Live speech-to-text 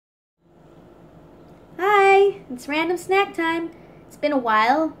Hey, it's random snack time. It's been a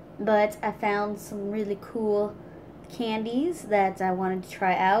while, but I found some really cool candies that I wanted to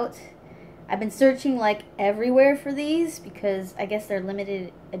try out. I've been searching like everywhere for these because I guess they're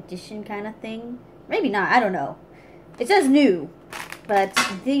limited edition kind of thing. Maybe not, I don't know. It says new, but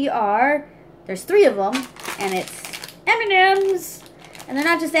there's 3 of them, and it's M&Ms. And they're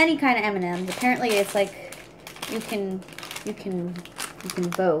not just any kind of M&Ms. Apparently it's like you can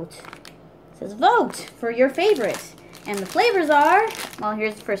vote. It says vote for your favorite. And the flavors are, well,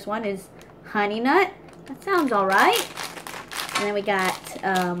 here's the first one, is honey nut. That sounds alright. And then we got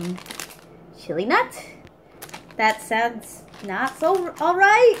chili nut. That sounds not so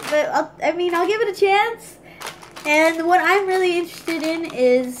alright, but I'll give it a chance. And what I'm really interested in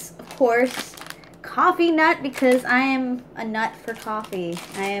is, of course, coffee nut, because I am a nut for coffee.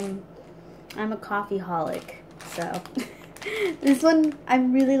 I'm a coffeeholic. So this one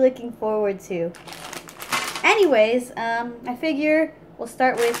I'm really looking forward to. Anyways, I figure we'll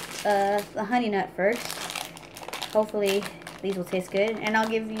start with the honey nut first. Hopefully these will taste good, and I'll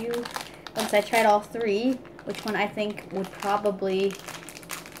give you, once I tried all 3, which one I think I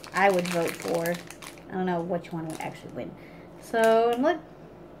would vote for. I don't know which one would actually win. So look,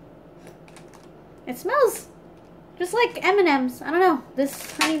 it smells just like M&Ms. I don't know,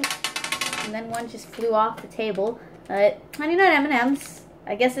 this honey, and then one just flew off the table. Honey nut M&Ms.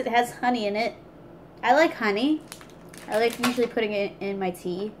 I guess it has honey in it. I like honey. I like usually putting it in my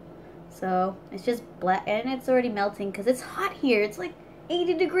tea. So it's just black, and it's already melting because it's hot here. It's like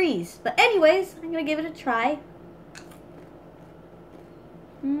 80 degrees. But anyways, I'm gonna give it a try.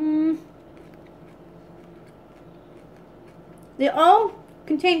 They all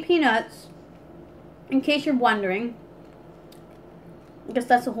contain peanuts, in case you're wondering. I guess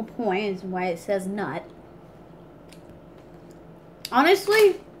that's the whole point, is why it says nut.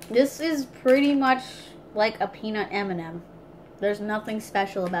 Honestly, this is pretty much like a peanut M&M. There's nothing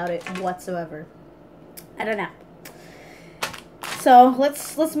special about it whatsoever. I don't know. So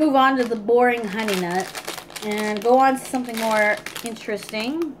let's move on to the boring honey nut and go on to something more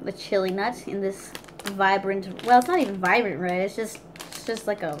interesting. The chili nut in this vibrant, well, it's not even vibrant red. It's just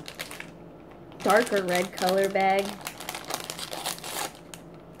like a darker red color bag.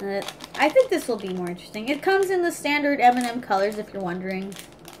 I think this will be more interesting. It comes in the standard M&M colors, if you're wondering.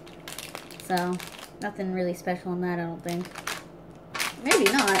 So, nothing really special in that, I don't think. Maybe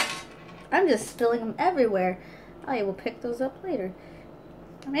not. I'm just spilling them everywhere. I will pick those up later.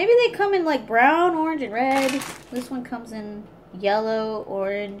 Maybe they come in like brown, orange, and red. This one comes in yellow,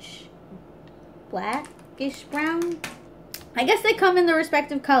 orange, blackish brown. I guess they come in the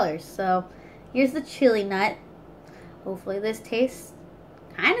respective colors. So, here's the chili nut. Hopefully this tastes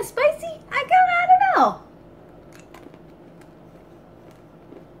kind of spicy? I don't know.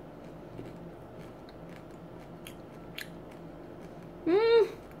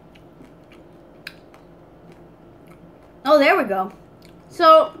 Oh, there we go.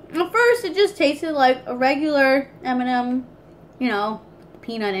 So, at first it just tasted like a regular M&M,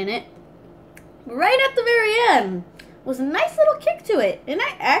 peanut in it. Right at the very end was a nice little kick to it. And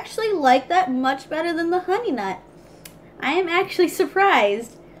I actually like that much better than the honey nut. I am actually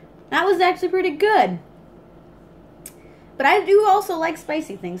surprised. That was actually pretty good. But I do also like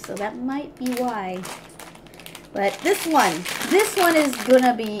spicy things, so that might be why. But this one is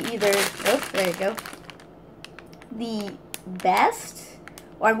gonna be either, oh, there you go, the best,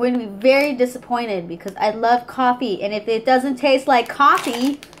 or I'm going to be very disappointed because I love coffee, and if it doesn't taste like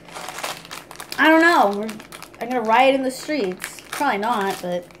coffee, I don't know. I'm gonna riot in the streets. Probably not,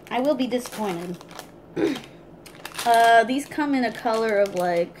 but I will be disappointed. These come in a color of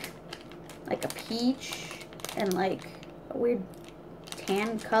like a peach and like a weird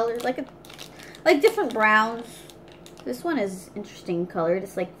tan color, like different browns. This one is interesting colored.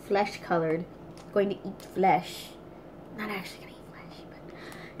 It's like flesh colored. I'm going to eat flesh. I'm not actually gonna eat flesh, but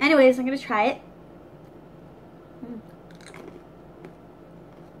anyways, I'm gonna try it.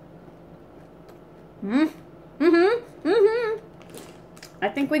 I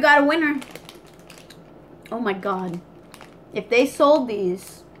think we got a winner. Oh my god. If they sold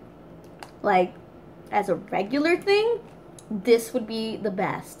these like as a regular thing, this would be the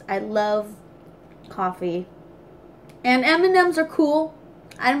best. I love coffee. And M&Ms are cool.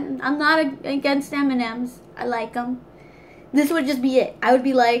 I'm not against M&Ms. I like them. This would just be it. I would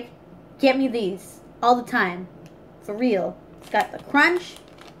be like, get me these all the time. For real. It's got the crunch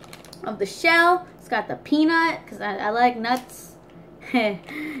of the shell. It's got the peanut, because I like nuts.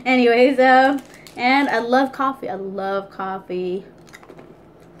 Anyways, and I love coffee. I love coffee.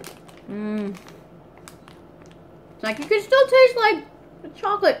 Like, you can still taste like the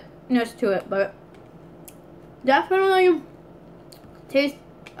chocolateness to it, but Definitely taste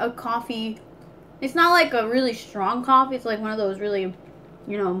a coffee. It's not like a really strong coffee. It's like one of those really,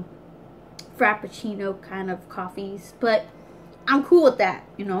 you know, frappuccino kind of coffees. But I'm cool with that,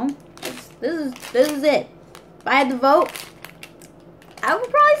 you know. This is it. If I had to vote, I would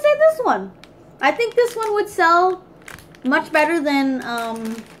probably say this one. I think this one would sell much better than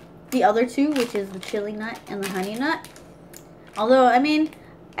the other two, which is the chili nut and the honey nut. Although, I mean,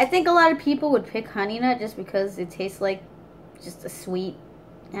 I think a lot of people would pick honey nut just because it tastes like just a sweet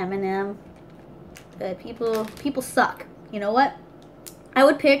M&M. But people suck. You know what? I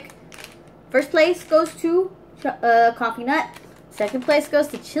would pick, first place goes to coffee nut. Second place goes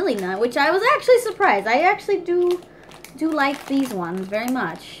to chili nut, which I was actually surprised. I actually do like these ones very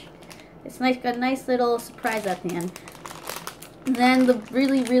much. It's like a nice little surprise at the end. And then the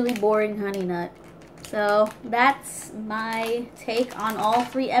really, really boring honey nut. So that's my take on all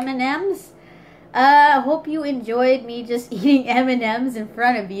three M&Ms. I hope you enjoyed me just eating M&Ms in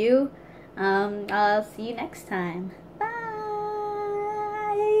front of you. I'll see you next time.